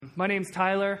My name's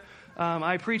Tyler.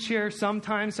 I preach here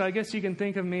sometimes, so I guess you can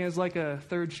think of me as like a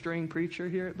third-string preacher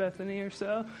here at Bethany or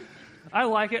so. I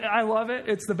like it. I love it.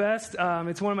 It's the best.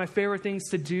 It's one of my favorite things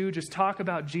to do, just talk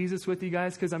about Jesus with you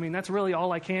guys, because, that's really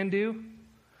all I can do.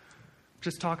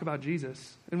 Just talk about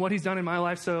Jesus and what he's done in my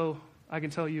life, so I can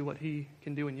tell you what he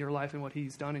can do in your life and what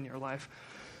he's done in your life.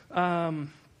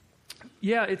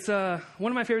 It's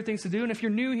one of my favorite things to do. And if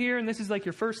you're new here and this is like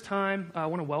your first time, I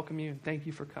want to welcome you and thank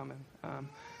you for coming.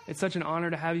 It's such an honor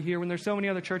to have you here. When there's so many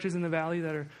other churches in the valley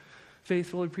that are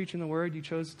faithfully preaching the word, you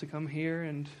chose to come here,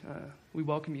 and we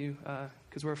welcome you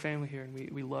because we're a family here, and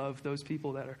we love those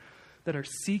people that are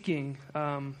seeking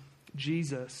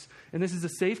Jesus. And this is a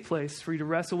safe place for you to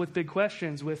wrestle with big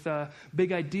questions, with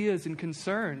big ideas and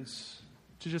concerns,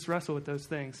 to just wrestle with those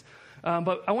things.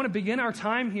 But I want to begin our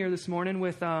time here this morning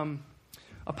with a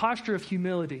posture of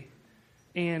humility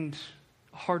and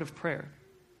a heart of prayer.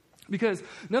 Because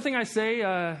nothing I say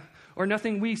or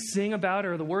nothing we sing about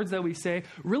or the words that we say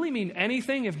really mean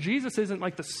anything if Jesus isn't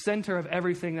like the center of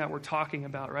everything that we're talking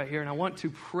about right here. And I want to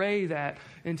pray that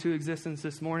into existence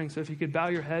this morning. So if you could bow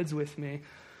your heads with me.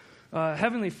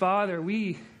 Heavenly Father,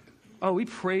 we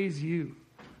praise you.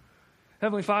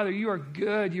 Heavenly Father, you are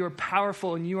good, you are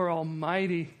powerful, and you are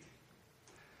almighty.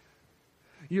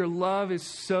 Your love is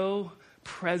so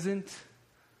present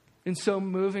and so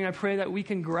moving. I pray that we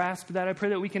can grasp that. I pray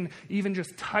that we can even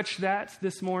just touch that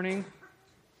this morning.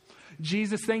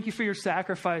 Jesus, thank you for your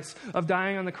sacrifice of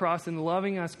dying on the cross and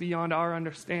loving us beyond our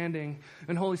understanding.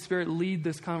 And Holy Spirit, lead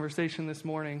this conversation this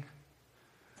morning.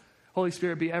 Holy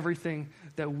Spirit, be everything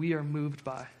that we are moved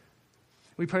by.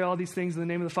 We pray all these things in the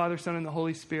name of the Father, Son, and the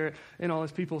Holy Spirit. And all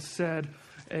his people said,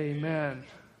 amen.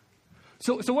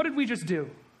 So what did we just do?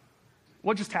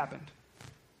 What just happened?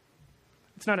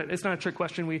 It's not a trick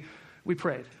question. We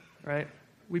prayed, right?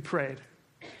 We prayed.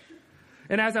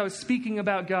 And as I was speaking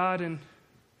about God and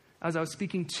as I was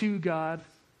speaking to God,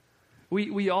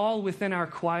 we all within our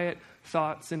quiet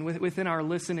thoughts and within our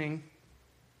listening,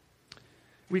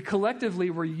 we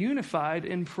collectively were unified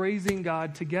in praising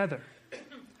God together.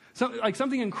 So,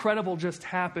 something incredible just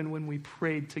happened when we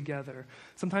prayed together.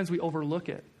 Sometimes we overlook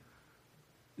it.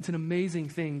 It's an amazing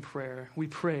thing, prayer. We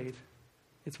prayed.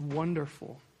 It's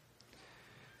wonderful.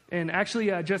 And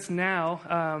actually, just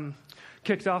now,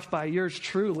 kicked off by yours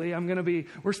truly,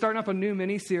 we're starting up a new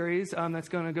mini-series that's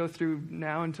going to go through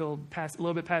now until a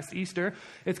little bit past Easter.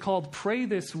 It's called Pray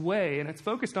This Way, and it's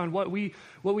focused on what we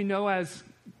know as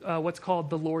what's called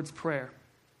the Lord's Prayer.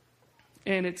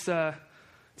 And it's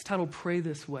titled Pray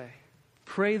This Way.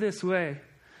 Pray This Way.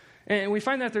 And we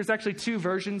find that there's actually two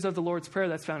versions of the Lord's Prayer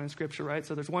that's found in Scripture, right?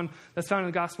 So there's one that's found in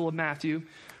the Gospel of Matthew,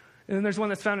 and then there's one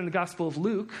that's found in the Gospel of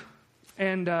Luke.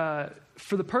 And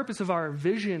for the purpose of our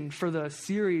vision for the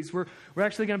series, we're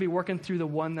actually going to be working through the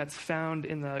one that's found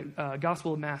in the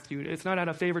Gospel of Matthew. It's not out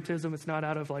of favoritism. It's not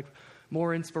out of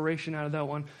more inspiration out of that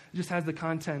one. It just has the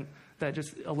content that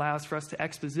just allows for us to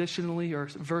expositionally or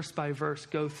verse by verse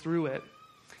go through it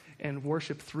and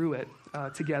worship through it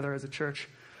together as a church.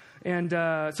 And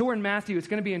so we're in Matthew. It's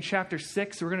going to be in chapter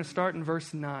 6. We're going to start in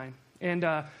verse 9. And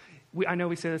I know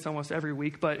we say this almost every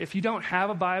week, but if you don't have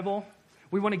a Bible,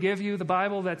 we want to give you the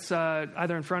Bible that's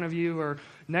either in front of you or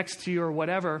next to you or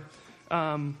whatever.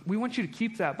 We want you to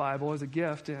keep that Bible as a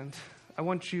gift, and we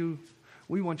want you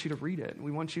to read it.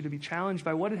 We want you to be challenged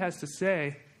by what it has to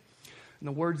say and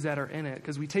the words that are in it,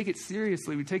 because we take it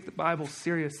seriously. We take the Bible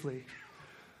seriously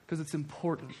because it's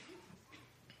important.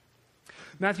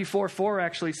 Matthew 4:4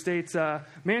 actually states,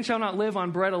 man shall not live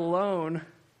on bread alone,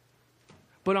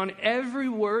 but on every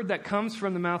word that comes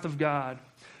from the mouth of God.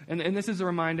 And this is a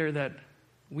reminder that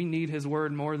we need his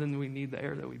word more than we need the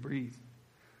air that we breathe.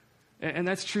 And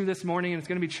that's true this morning, and it's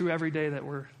going to be true every day that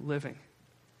we're living.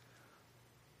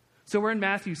 So we're in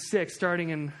Matthew 6, starting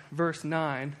in verse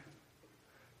 9.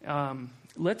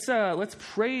 Let's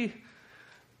pray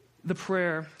the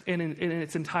prayer in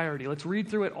its entirety. Let's read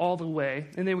through it all the way,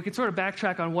 and then we can sort of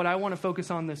backtrack on what I want to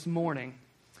focus on this morning.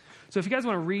 So if you guys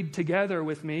want to read together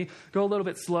with me, go a little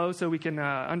bit slow so we can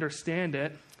understand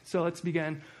it. So let's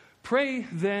begin. Pray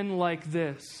then like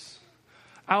this: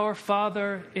 Our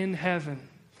Father in heaven,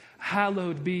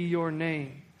 hallowed be your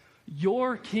name.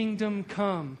 Your kingdom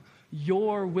come,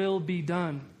 your will be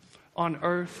done, on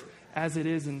earth as it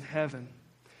is in heaven.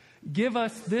 Give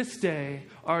us this day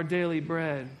our daily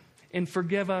bread, and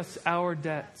forgive us our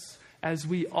debts, as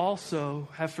we also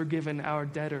have forgiven our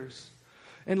debtors.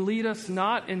 And lead us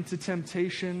not into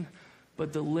temptation,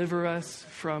 but deliver us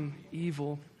from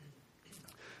evil.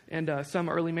 And some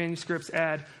early manuscripts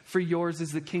add, for yours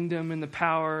is the kingdom and the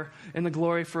power and the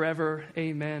glory forever.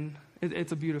 Amen.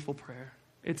 It's a beautiful prayer.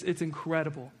 It's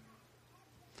incredible.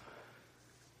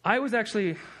 I was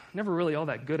actually never really all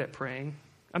that good at praying.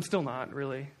 I'm still not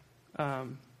really.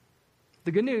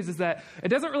 The good news is that it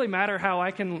doesn't really matter how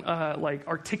I can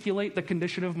articulate the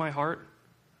condition of my heart.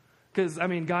 Because,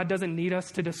 God doesn't need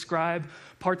us to describe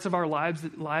parts of our lives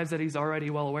that he's already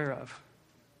well aware of.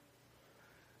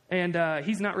 And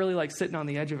he's not really sitting on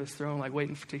the edge of his throne,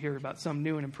 waiting to hear about some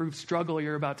new and improved struggle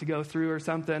you're about to go through or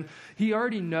something. He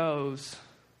already knows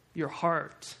your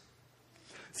heart.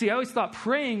 See, I always thought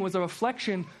praying was a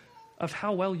reflection of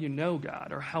how well you know God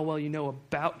or how well you know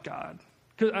about God.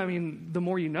 Because, the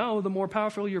more you know, the more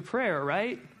powerful your prayer,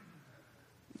 right?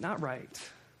 Not right.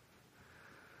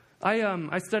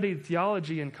 I studied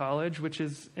theology in college, which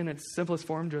is, in its simplest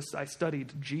form, just I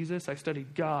studied Jesus, I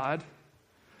studied God.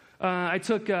 I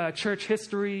took church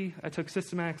history, I took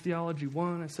systematic theology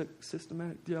 1, I took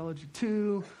systematic theology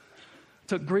 2,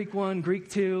 took Greek 1, Greek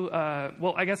 2.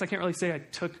 Well, I guess I can't really say I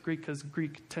took Greek because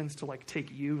Greek tends to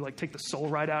take the soul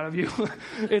right out of you.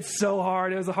 It's so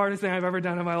hard. It was the hardest thing I've ever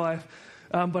done in my life.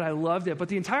 But I loved it. But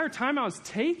the entire time I was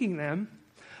taking them,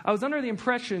 I was under the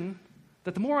impression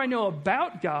that the more I know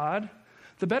about God,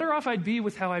 the better off I'd be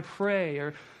with how I pray,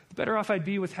 or the better off I'd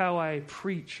be with how I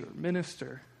preach or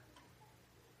minister.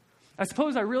 I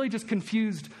suppose I really just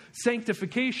confused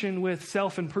sanctification with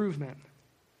self-improvement.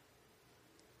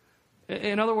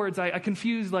 In other words, I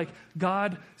confused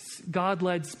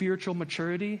God-led spiritual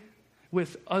maturity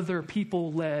with other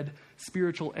people-led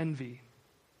spiritual envy.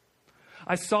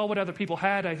 I saw what other people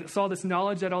had. I saw this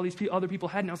knowledge that all these other people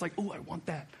had, and I was like, oh, I want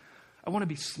that. I want to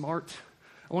be smart.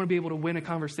 I want to be able to win a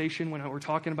conversation when we're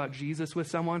talking about Jesus with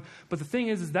someone. But the thing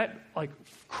is that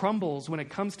crumbles when it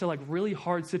comes to really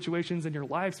hard situations in your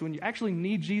life. So when you actually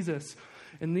need Jesus,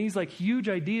 and these huge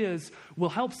ideas will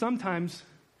help sometimes,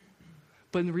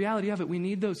 but in the reality of it, we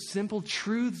need those simple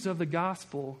truths of the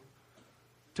gospel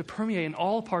to permeate in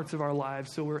all parts of our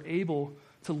lives so we're able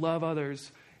to love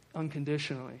others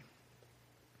unconditionally.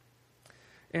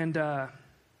 And don't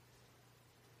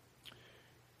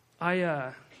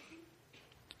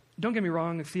get me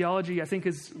wrong, theology I think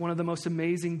is one of the most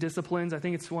amazing disciplines. I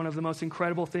think it's one of the most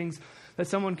incredible things that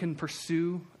someone can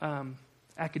pursue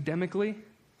academically.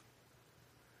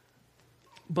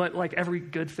 But like every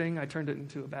good thing, I turned it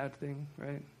into a bad thing,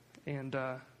 right? And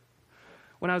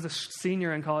when I was a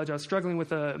senior in college, I was struggling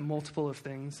with a multiple of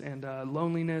things. And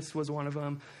loneliness was one of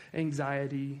them,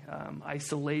 anxiety,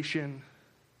 isolation.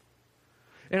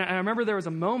 And I remember there was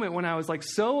a moment when I was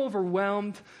so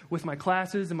overwhelmed with my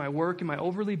classes and my work and my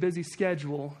overly busy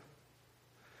schedule.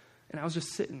 And I was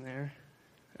just sitting there.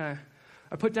 I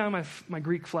put down my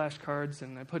Greek flashcards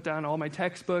and I put down all my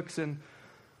textbooks and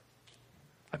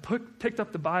I picked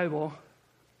up the Bible,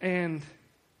 and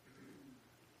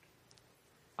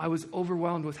I was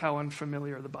overwhelmed with how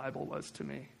unfamiliar the Bible was to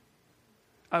me.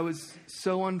 I was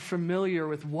so unfamiliar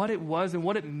with what it was and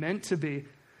what it meant to me.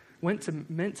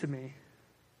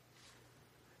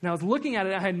 And I was looking at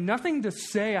it, I had nothing to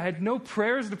say, I had no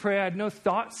prayers to pray, I had no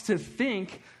thoughts to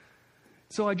think,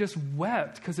 so I just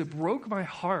wept because it broke my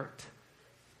heart.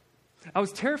 I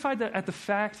was terrified at the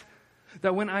fact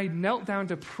that when I knelt down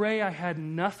to pray, I had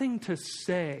nothing to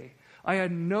say. I had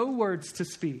no words to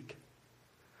speak.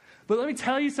 But let me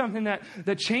tell you something that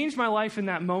changed my life in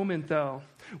that moment, though.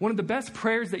 One of the best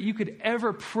prayers that you could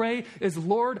ever pray is,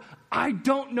 Lord, I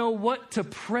don't know what to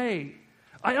pray.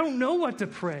 I don't know what to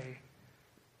pray.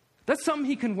 That's something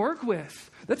he can work with.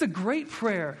 That's a great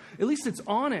prayer. At least it's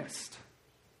honest.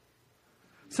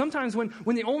 Sometimes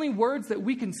when the only words that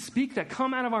we can speak that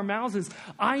come out of our mouths is,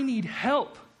 I need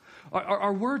help,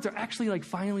 our words are actually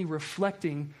finally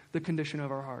reflecting the condition of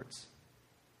our hearts.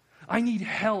 I need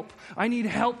help. I need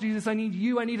help, Jesus. I need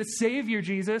you. I need a Savior,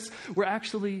 Jesus. We're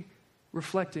actually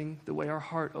reflecting the way our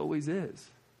heart always is.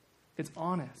 It's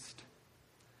honest.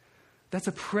 That's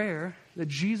a prayer that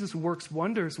Jesus works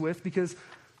wonders with because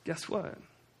guess what?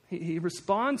 He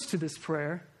responds to this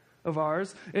prayer of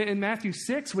ours in Matthew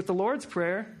 6 with the Lord's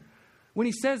Prayer when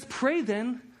he says, pray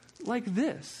then like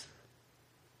this.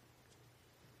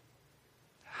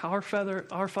 Our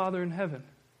Father in heaven,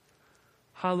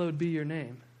 hallowed be your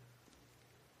name.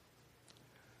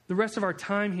 The rest of our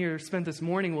time here spent this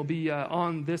morning will be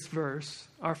on this verse,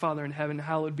 our Father in heaven,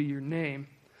 hallowed be your name.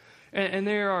 And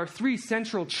there are three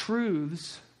central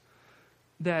truths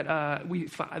that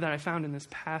I found in this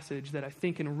passage that I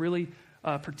think can really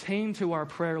pertain to our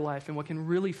prayer life and what can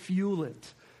really fuel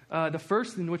it. The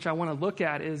first in which I want to look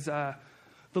at is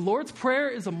the Lord's Prayer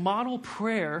is a model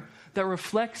prayer that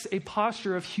reflects a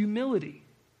posture of humility.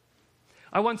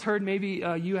 I once heard, maybe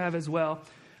you have as well,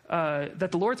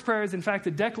 that the Lord's Prayer is in fact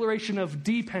a declaration of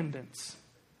dependence.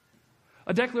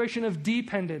 A declaration of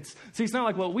dependence. See, it's not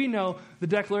like what we know, the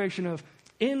declaration of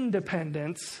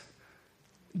independence,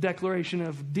 declaration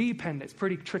of dependence.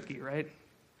 Pretty tricky, right?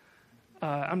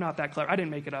 I'm not that clever. I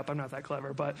didn't make it up. I'm not that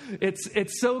clever, but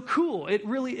it's so cool. It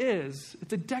really is.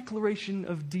 It's a declaration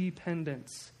of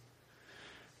dependence.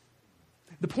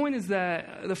 The point is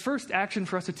that the first action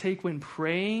for us to take when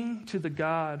praying to the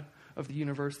God of the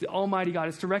universe, the Almighty God,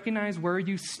 is to recognize where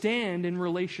you stand in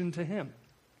relation to Him.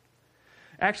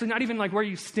 Actually, not even like where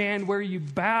you stand, where you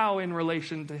bow in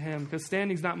relation to Him, because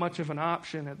standing's not much of an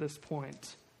option at this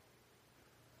point.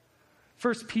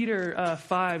 1 Peter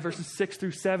 5, verses 6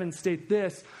 through 7 state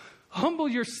this: "Humble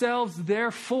yourselves,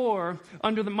 therefore,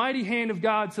 under the mighty hand of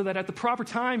God, so that at the proper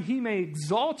time He may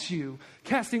exalt you,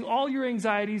 casting all your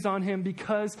anxieties on Him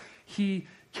because He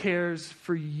cares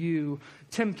for you."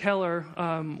 Tim Keller,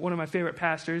 one of my favorite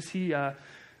pastors,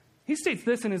 he states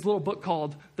this in his little book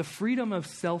called The Freedom of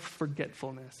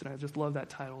Self-Forgetfulness. And I just love that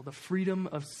title, The Freedom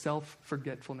of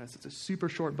Self-Forgetfulness. It's a super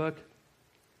short book.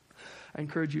 I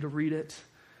encourage you to read it.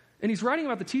 And he's writing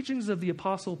about the teachings of the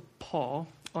Apostle Paul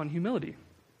on humility.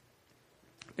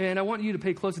 And I want you to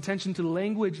pay close attention to the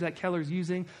language that Keller's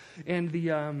using and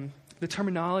the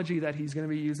terminology that he's going to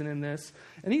be using in this.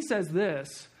 And he says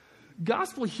this: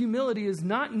 gospel humility is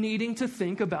not needing to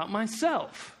think about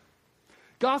myself.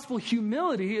 Gospel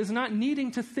humility is not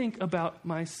needing to think about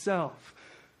myself.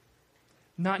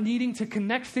 Not needing to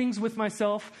connect things with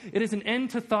myself. It is an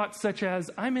end to thoughts such as,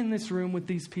 I'm in this room with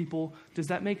these people. Does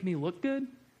that make me look good?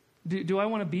 Do I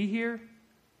want to be here?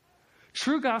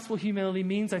 True gospel humility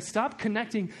means I stop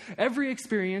connecting every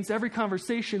experience, every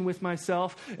conversation with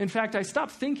myself. In fact, I stop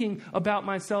thinking about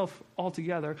myself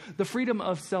altogether. The freedom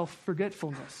of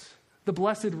self-forgetfulness. The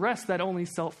blessed rest that only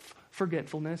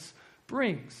self-forgetfulness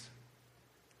brings.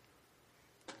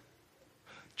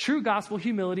 True gospel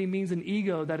humility means an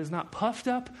ego that is not puffed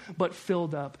up, but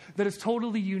filled up, that is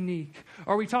totally unique.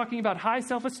 Are we talking about high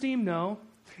self-esteem? No.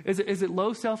 Is it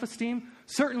low self-esteem?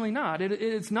 Certainly not.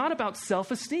 It's not about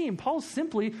self-esteem. Paul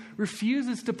simply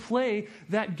refuses to play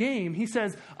that game. He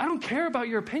says, I don't care about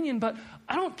your opinion, but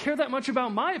I don't care that much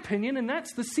about my opinion, and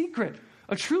that's the secret.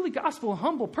 A truly gospel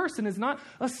humble person is not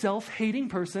a self-hating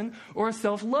person or a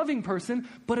self-loving person,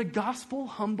 but a gospel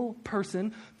humble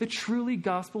person. The truly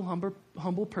gospel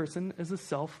humble person is a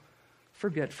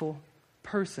self-forgetful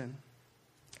person.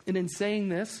 And in saying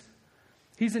this,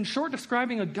 he's in short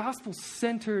describing a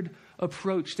gospel-centered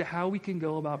approach to how we can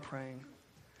go about praying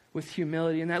with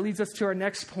humility. And that leads us to our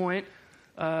next point,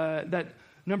 that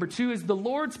number 2 is the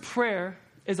Lord's Prayer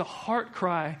is a heart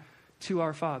cry to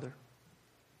our Father.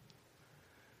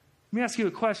 Let me ask you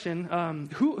a question.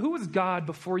 Who was God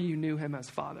before you knew Him as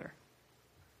Father?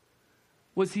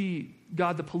 Was He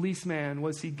God the policeman?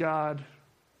 Was He God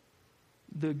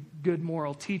the good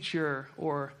moral teacher?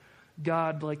 Or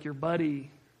God like your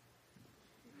buddy?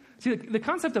 See, the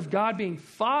concept of God being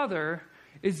Father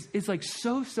is like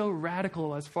so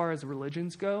radical as far as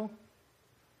religions go.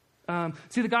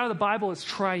 See, the God of the Bible is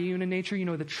triune in nature. You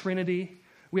know, the Trinity.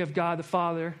 We have God the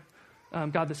Father,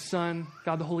 God the Son,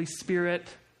 God the Holy Spirit,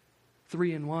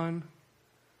 3 in 1.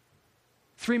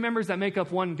 3 members that make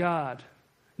up one God.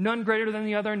 None greater than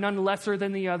the other, none lesser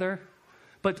than the other,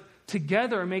 but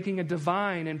together making a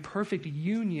divine and perfect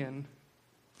union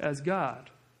as God.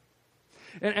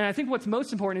 And I think what's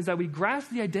most important is that we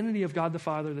grasp the identity of God the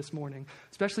Father this morning,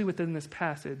 especially within this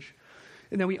passage,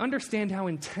 and that we understand how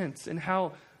intense and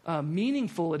how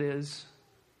meaningful it is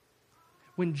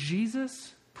when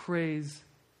Jesus prays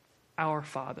our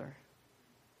Father.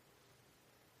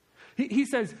 He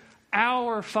says,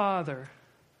 our Father.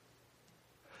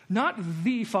 Not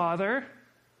the Father,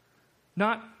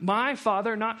 not my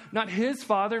Father, not his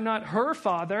Father, not her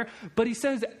Father, but he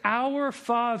says, our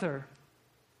Father.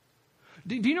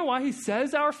 Do you know why he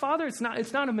says our Father? It's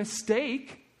not a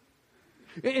mistake.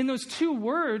 In those 2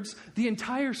 words, the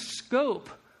entire scope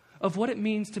of what it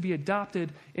means to be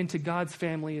adopted into God's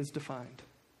family is defined.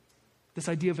 This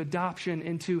idea of adoption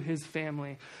into his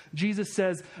family. Jesus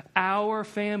says, our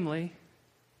family,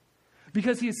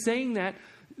 because he is saying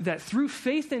that through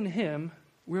faith in him,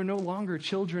 we're no longer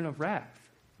children of wrath,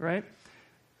 right?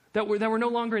 That we're no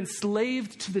longer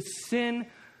enslaved to the sin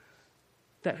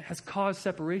that has caused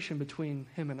separation between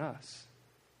him and us.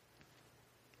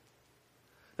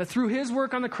 That through his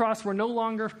work on the cross, we're no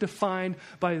longer defined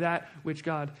by that which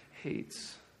God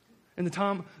hates. And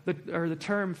the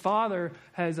term father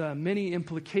has many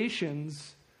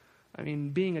implications. I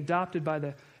mean, being adopted by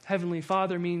the Heavenly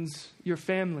Father means your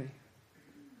family.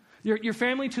 Your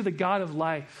family to the God of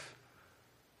life,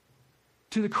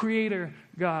 to the Creator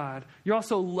God. You're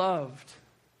also loved.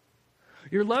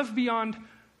 You're loved beyond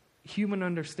human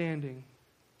understanding.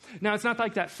 Now, it's not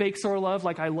like that fake sort of love,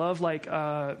 like I love,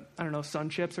 I don't know, Sun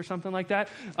Chips or something like that.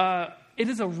 It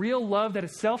is a real love that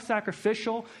is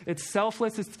self-sacrificial. It's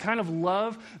selfless. It's the kind of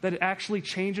love that actually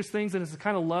changes things. And it's the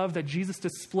kind of love that Jesus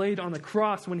displayed on the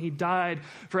cross when he died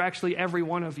for actually every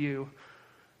one of you.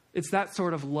 It's that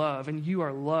sort of love. And you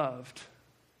are loved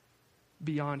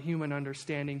beyond human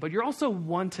understanding. But you're also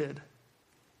wanted.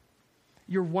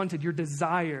 You're wanted. You're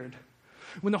desired.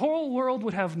 When the whole world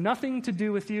would have nothing to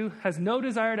do with you, has no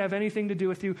desire to have anything to do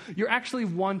with you, you're actually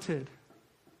wanted.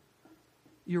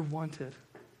 You're wanted.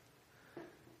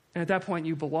 And at that point,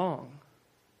 you belong.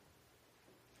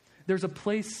 There's a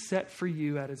place set for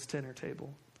you at his dinner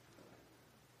table.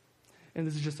 And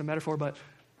this is just a metaphor, but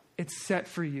it's set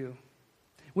for you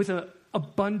with an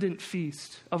abundant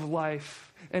feast of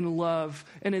life and love,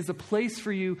 and is a place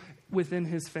for you within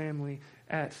his family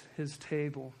at his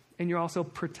table. And you're also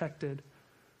protected.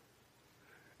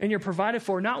 And you're provided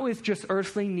for, not with just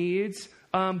earthly needs,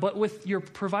 but you're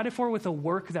provided for with a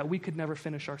work that we could never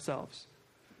finish ourselves.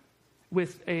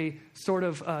 With a sort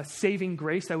of saving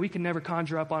grace that we can never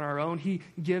conjure up on our own. He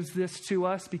gives this to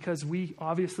us because we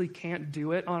obviously can't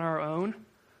do it on our own.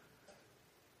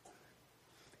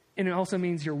 And it also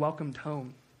means you're welcomed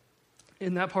home.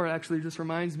 And that part actually just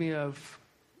reminds me of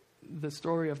the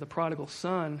story of the prodigal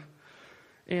son,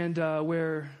 and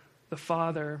where the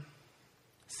father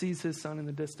sees his son in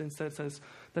the distance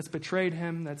that's betrayed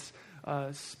him, that's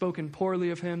spoken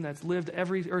poorly of him, that's lived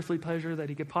every earthly pleasure that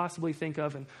he could possibly think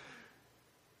of, and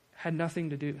had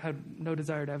no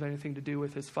desire to have anything to do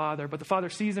with his father. But the father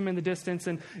sees him in the distance,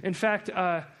 and in fact,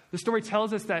 the story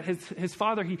tells us that his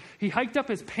father, he hiked up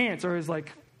his pants, or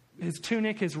his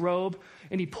tunic, his robe,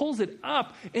 and he pulls it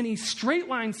up, and he straight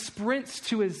line sprints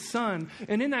to his son.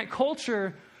 And in that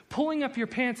culture, pulling up your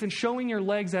pants and showing your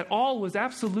legs at all was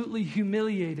absolutely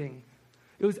humiliating.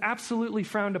 It was absolutely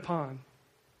frowned upon.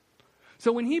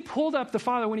 So when he pulled up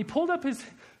his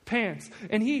pants,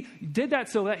 and he did that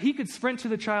so that he could sprint to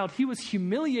the child, he was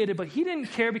humiliated, but he didn't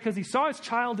care because he saw his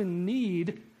child in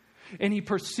need, and he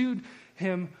pursued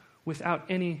him without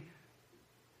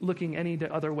looking any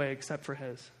other way except for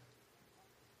his.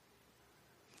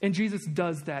 And Jesus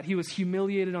does that. He was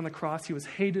humiliated on the cross. He was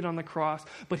hated on the cross,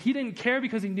 but he didn't care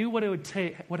because he knew what it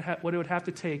would have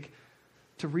to take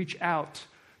to reach out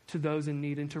to those in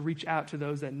need and to reach out to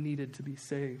those that needed to be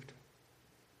saved.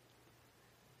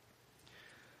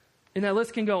 And that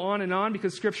list can go on and on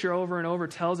because Scripture over and over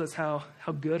tells us how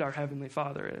good our Heavenly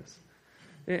Father is.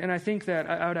 And I think that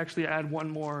I would actually add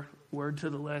one more word to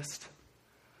the list.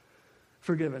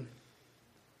 Forgiven.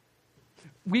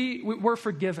 We're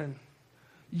forgiven.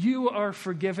 You are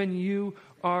forgiven. You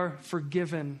are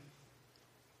forgiven.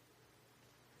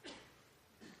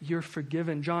 You're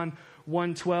forgiven. John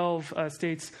 1:12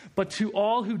 states, "But to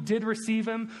all who did receive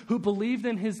him, who believed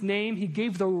in his name, he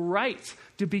gave the right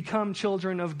to become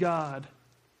children of God."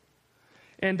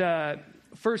 And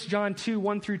 1 John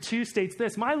 2:1-2 states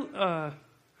this,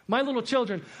 My little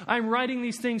children, I'm writing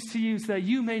these things to you so that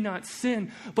you may not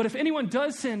sin. But if anyone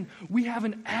does sin, we have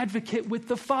an advocate with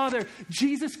the Father,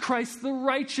 Jesus Christ the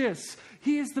righteous.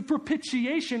 He is the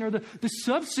propitiation, or the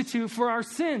substitute for our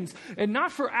sins. And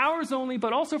not for ours only,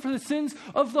 but also for the sins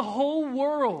of the whole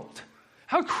world.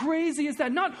 How crazy is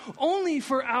that? Not only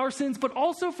for our sins, but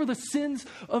also for the sins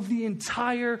of the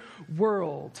entire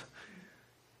world.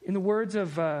 In the words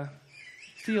of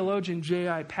theologian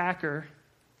J.I. Packer,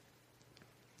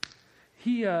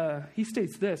 he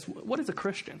states this: what is a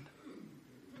Christian?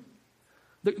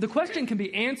 The question can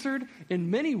be answered in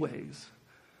many ways,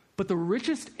 but the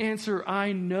richest answer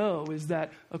I know is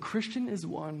that a Christian is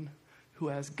one who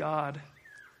has God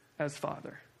as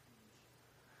Father.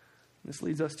 This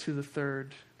leads us to the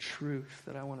third truth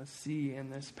that I want to see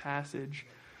in this passage,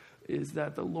 is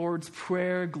that the Lord's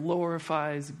Prayer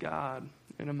glorifies God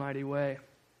in a mighty way.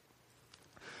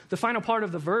 The final part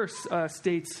of the verse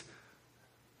states,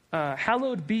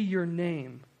 hallowed be your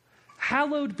name.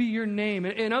 Hallowed be your name.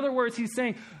 In other words, he's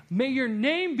saying, may your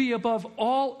name be above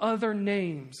all other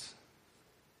names.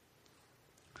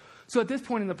 So at this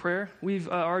point in the prayer, we've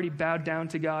already bowed down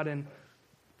to God in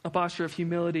a posture of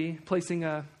humility, placing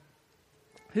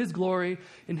his glory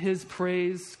and his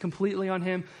praise completely on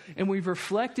him. And we've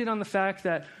reflected on the fact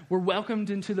that we're welcomed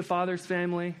into the Father's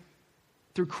family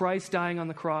through Christ dying on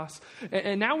the cross.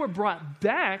 And now we're brought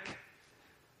back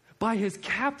by his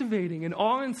captivating and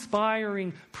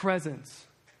awe-inspiring presence.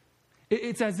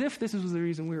 It's as if this was the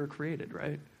reason we were created,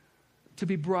 right? To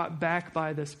be brought back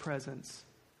by this presence,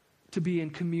 to be in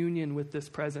communion with this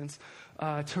presence,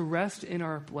 to rest in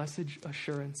our blessed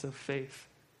assurance of faith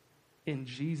in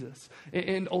Jesus,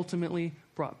 and ultimately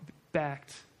brought back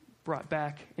brought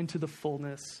back into the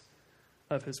fullness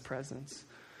of his presence.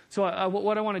 So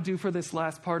what I want to do for this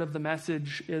last part of the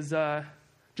message is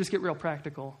just get real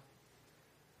practical.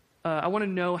 I want to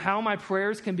know how my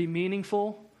prayers can be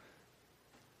meaningful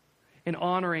and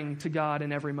honoring to God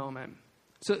in every moment.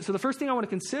 So the first thing I want to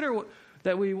consider,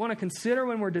 that we want to consider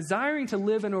when we're desiring to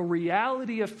live in a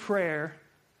reality of prayer,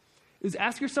 is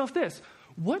ask yourself this: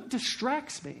 what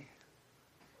distracts me?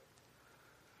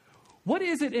 What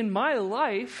is it in my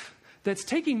life that's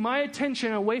taking my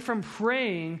attention away from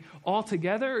praying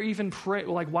altogether, or even pray,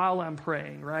 like while I'm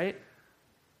praying, right?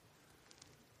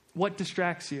 What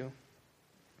distracts you?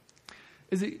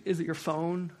 Is it your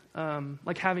phone?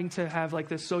 Like having to have like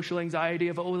this social anxiety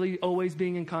of always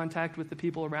being in contact with the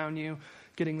people around you,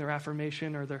 getting their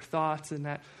affirmation or their thoughts and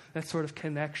that sort of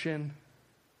connection?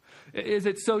 Is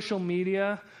it social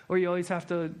media where you always have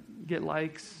to get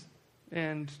likes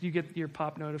and you get your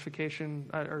pop notification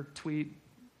or tweet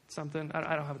something?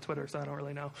 I don't have a Twitter, so I don't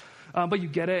really know. But you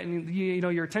get it, and you know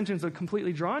your attention's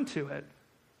completely drawn to it.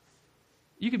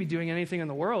 You could be doing anything in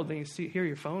the world, then you hear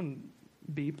your phone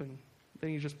beep, and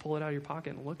then you just pull it out of your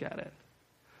pocket and look at it.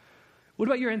 What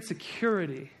about your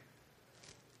insecurity?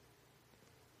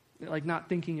 Like not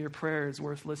thinking your prayer is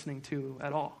worth listening to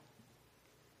at all.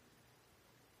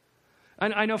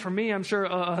 And I know for me, I'm sure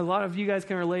a lot of you guys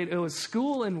can relate. It was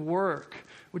school and work,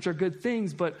 which are good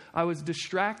things, but I was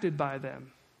distracted by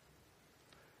them.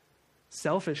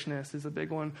 Selfishness is a big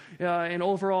one. And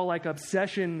overall, like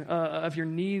obsession of your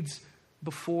needs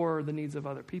before the needs of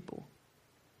other people.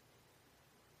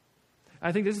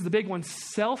 I think this is the big one: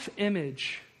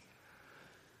 self-image.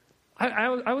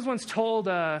 I was once told,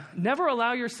 never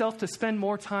allow yourself to spend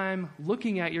more time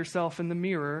looking at yourself in the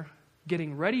mirror,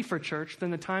 getting ready for church,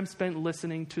 than the time spent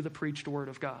listening to the preached word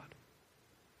of God.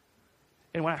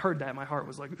 And when I heard that, my heart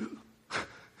was like,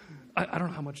 I don't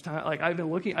know how much time. Like I've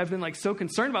been like so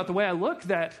concerned about the way I look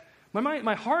that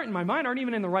my heart and my mind aren't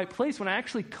even in the right place when I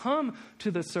actually come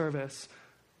to the service.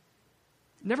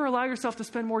 Never allow yourself to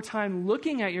spend more time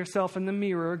looking at yourself in the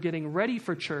mirror, getting ready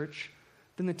for church,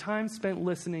 than the time spent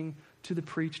listening to the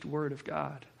preached word of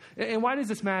God. And why does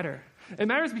this matter? It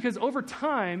matters because over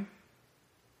time,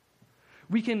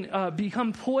 we can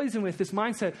become poisoned with this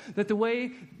mindset that the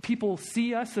way people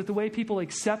see us, that the way people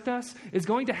accept us, is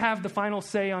going to have the final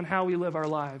say on how we live our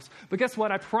lives. But guess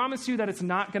what? I promise you that it's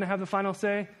not going to have the final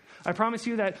say. I promise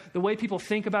you that the way people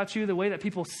think about you, the way that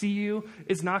people see you,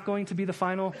 is not going to be the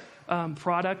final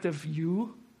product of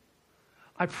you.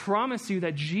 I promise you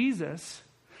that Jesus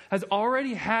has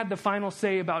already had the final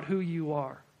say about who you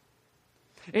are.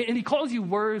 And he calls you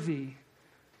worthy.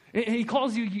 And he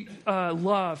calls you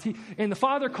loved. And the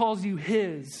Father calls you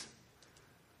his.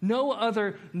 No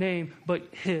other name but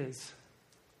his.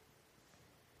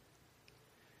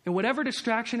 And whatever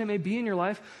distraction it may be in your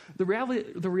life, the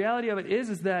reality of it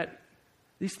is that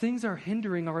these things are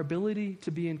hindering our ability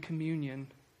to be in communion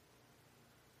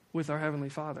with our Heavenly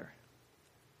Father.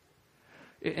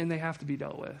 And they have to be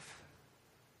dealt with.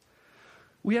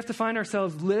 We have to find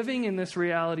ourselves living in this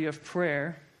reality of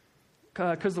prayer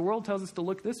because the world tells us to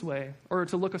look this way, or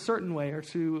to look a certain way, or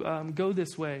to go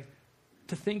this way,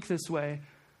 to think this way.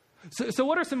 So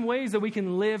what are some ways that we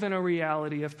can live in a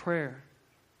reality of prayer?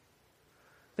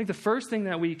 I think the first thing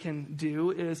that we can do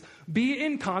is be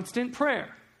in constant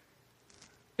prayer.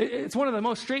 It's one of the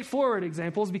most straightforward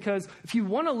examples, because if you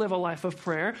want to live a life of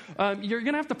prayer, you're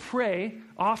going to have to pray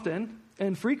often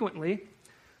and frequently.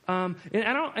 And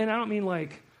I don't mean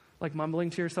like mumbling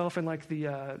to yourself in like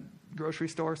the grocery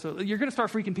store. So you're going to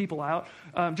start freaking people out.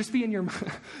 Just be in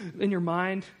your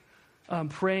mind,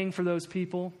 praying for those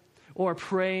people, or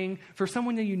praying for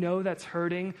someone that you know that's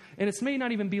hurting. And it may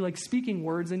not even be like speaking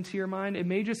words into your mind. It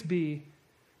may just be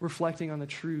reflecting on the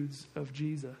truths of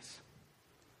Jesus.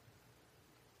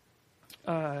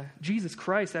 Jesus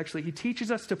Christ, actually, he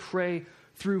teaches us to pray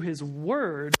through his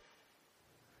word,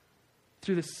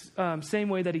 through the same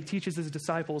way that he teaches his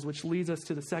disciples, which leads us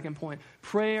to the second point: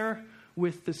 prayer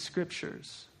with the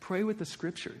scriptures. Pray with the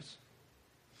scriptures.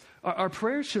 Our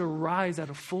prayers should arise out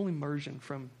of full immersion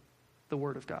from the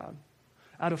word of God.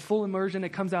 Out of full immersion, it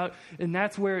comes out, and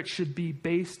that's where it should be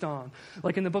based on.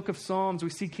 Like in the book of Psalms, we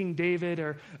see King David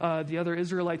or the other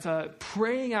Israelites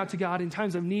praying out to God in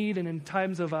times of need and in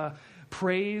times of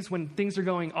praise. When things are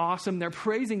going awesome, they're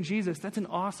praising Jesus. That's an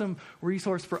awesome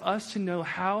resource for us to know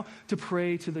how to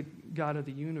pray to the God of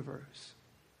the universe.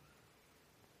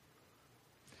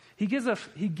 He gives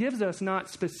us not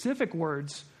specific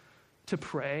words to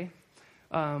pray,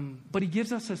 but he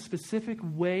gives us a specific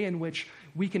way in which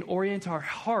we can orient our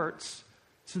hearts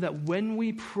so that when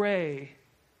we pray,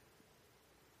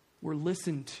 we're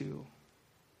listened to.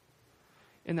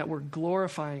 and that we're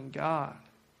glorifying God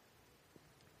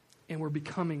and we're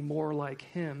becoming more like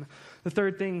him. The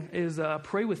third thing is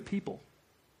pray with people.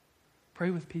 Pray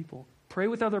with people. Pray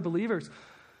with other believers.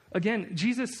 Again,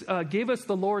 Jesus gave us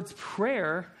the Lord's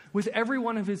Prayer with every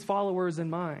one of his followers in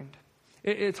mind.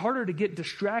 It's harder to get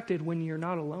distracted when you're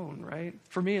not alone, right?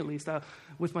 For me, at least,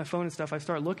 with my phone and stuff, I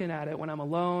start looking at it when I'm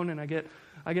alone, and I get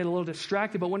a little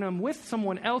distracted. But when I'm with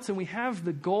someone else and we have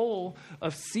the goal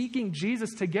of seeking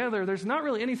Jesus together, there's not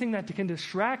really anything that can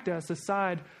distract us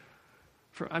aside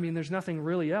from, there's nothing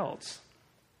really else.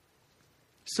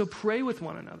 So pray with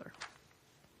one another.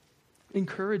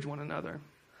 Encourage one another.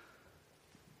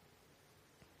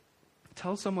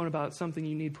 Tell someone about something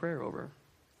you need prayer over.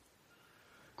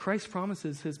 Christ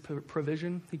promises his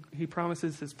provision. He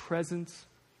promises his presence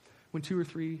when 2 or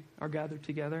 3 are gathered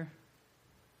together.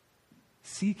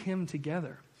 Seek him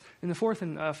together. And the fourth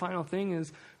and final thing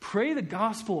is pray the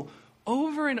gospel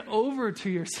over and over to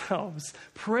yourselves.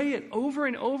 Pray it over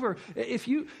and over. If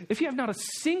you have not a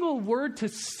single word to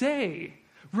say,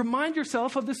 remind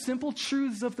yourself of the simple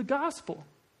truths of the gospel.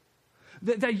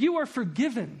 That you are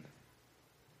forgiven.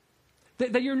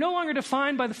 That you're no longer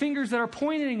defined by the fingers that are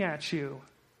pointing at you.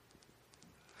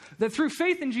 That through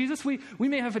faith in Jesus, we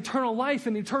may have eternal life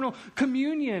and eternal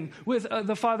communion with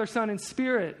the Father, Son, and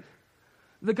Spirit.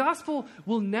 The gospel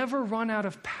will never run out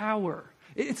of power.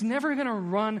 It's never going to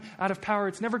run out of power.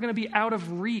 It's never going to be out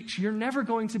of reach. You're never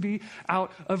going to be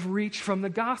out of reach from the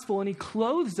gospel. And he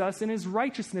clothes us in his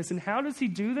righteousness. And how does he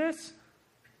do this?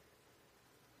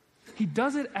 He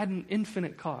does it at an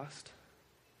infinite cost.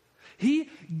 He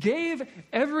gave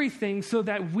everything so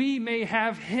that we may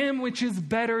have him, which is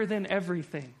better than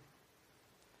everything.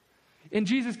 And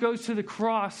Jesus goes to the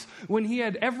cross when he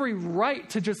had every right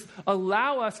to just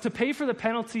allow us to pay for the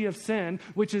penalty of sin,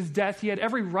 which is death. He had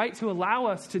every right to allow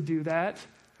us to do that.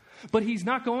 But he's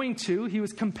not going to. He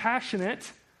was compassionate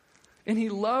and he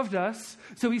loved us.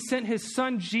 So he sent his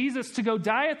son Jesus to go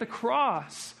die at the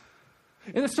cross.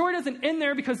 And the story doesn't end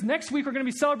there, because next week we're going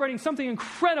to be celebrating something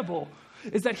incredible,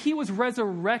 is that he was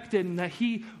resurrected and that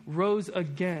he rose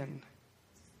again.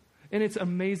 And it's an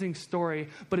amazing story,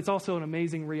 but it's also an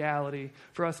amazing reality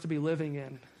for us to be living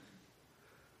in.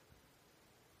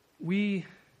 We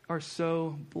are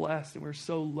so blessed and we're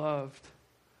so loved.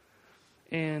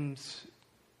 And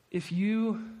if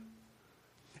you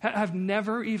have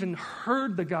never even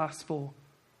heard the gospel,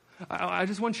 I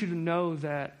just want you to know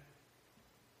that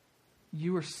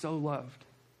you are so loved.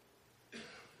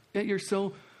 That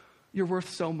you're worth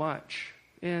so much.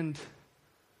 And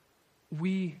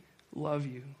we love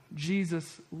you.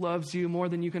 Jesus loves you more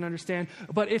than you can understand.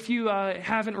 But if you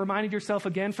haven't reminded yourself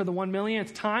again for the 1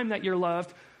 millionth time that you're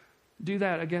loved, do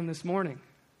that again this morning.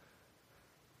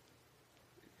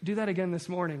 Do that again this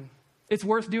morning. It's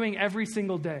worth doing every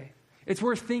single day. It's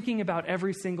worth thinking about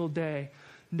every single day,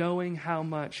 knowing how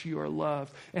much you are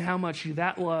loved and how much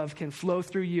that love can flow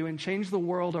through you and change the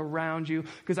world around you.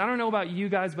 Because I don't know about you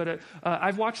guys, but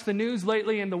I've watched the news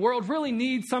lately, and the world really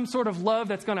needs some sort of love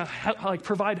that's going to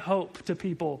provide hope to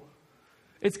people.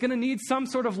 It's going to need some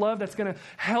sort of love that's going to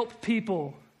help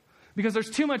people, because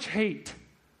there's too much hate.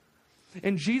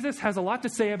 And Jesus has a lot to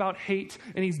say about hate,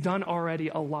 and he's done already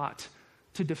a lot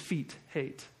to defeat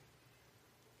hate.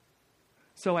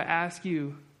 So I ask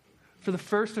you, for the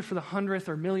first or for the 100th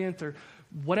or millionth or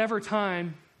whatever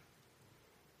time,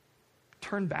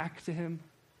 turn back to him.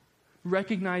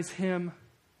 Recognize him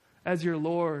as your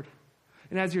Lord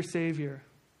and as your Savior.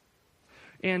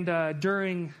 And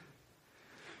during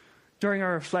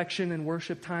our reflection and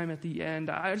worship time at the end,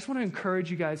 I just want to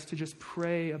encourage you guys to just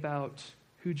pray about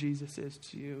who Jesus is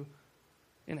to you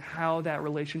and how that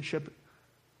relationship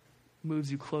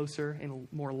moves you closer and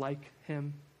more like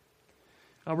him.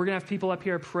 We're going to have people up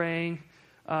here praying.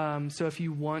 So if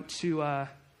you want to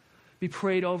be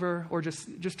prayed over or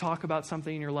just talk about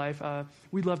something in your life,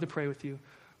 we'd love to pray with you.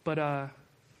 But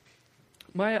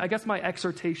my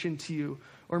exhortation to you,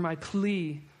 or my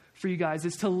plea for you guys,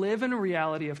 is to live in a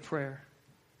reality of prayer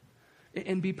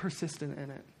and be persistent in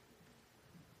it.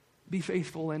 Be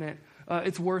faithful in it.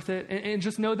 It's worth it. And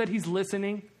just know that he's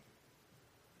listening.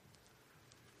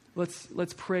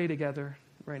 Let's pray together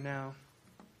right now.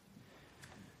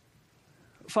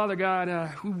 Father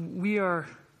God, we're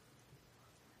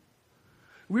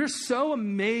so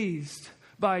amazed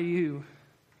by you.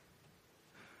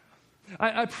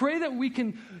 I pray that we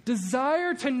can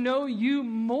desire to know you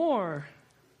more.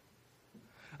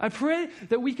 I pray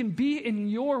that we can be in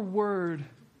your word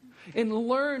and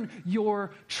learn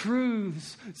your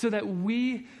truths so that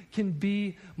we can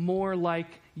be more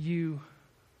like you,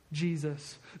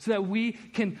 Jesus. So that we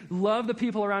can love the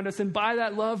people around us, and by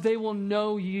that love, they will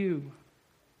know you.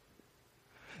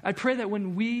 I pray that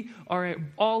when we are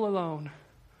all alone,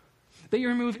 that you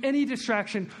remove any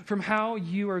distraction from how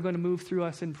you are going to move through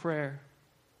us in prayer.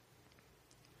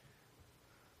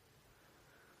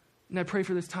 And I pray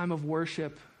for this time of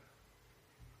worship,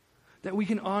 that we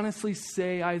can honestly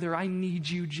say either, I need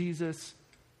you, Jesus,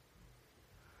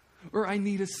 or I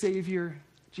need a Savior,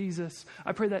 Jesus.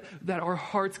 I pray that our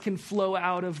hearts can flow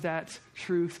out of that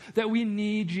truth, that we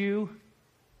need you.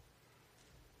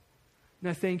 And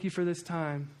I thank you for this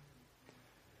time.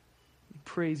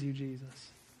 Praise you,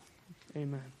 Jesus.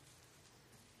 Amen.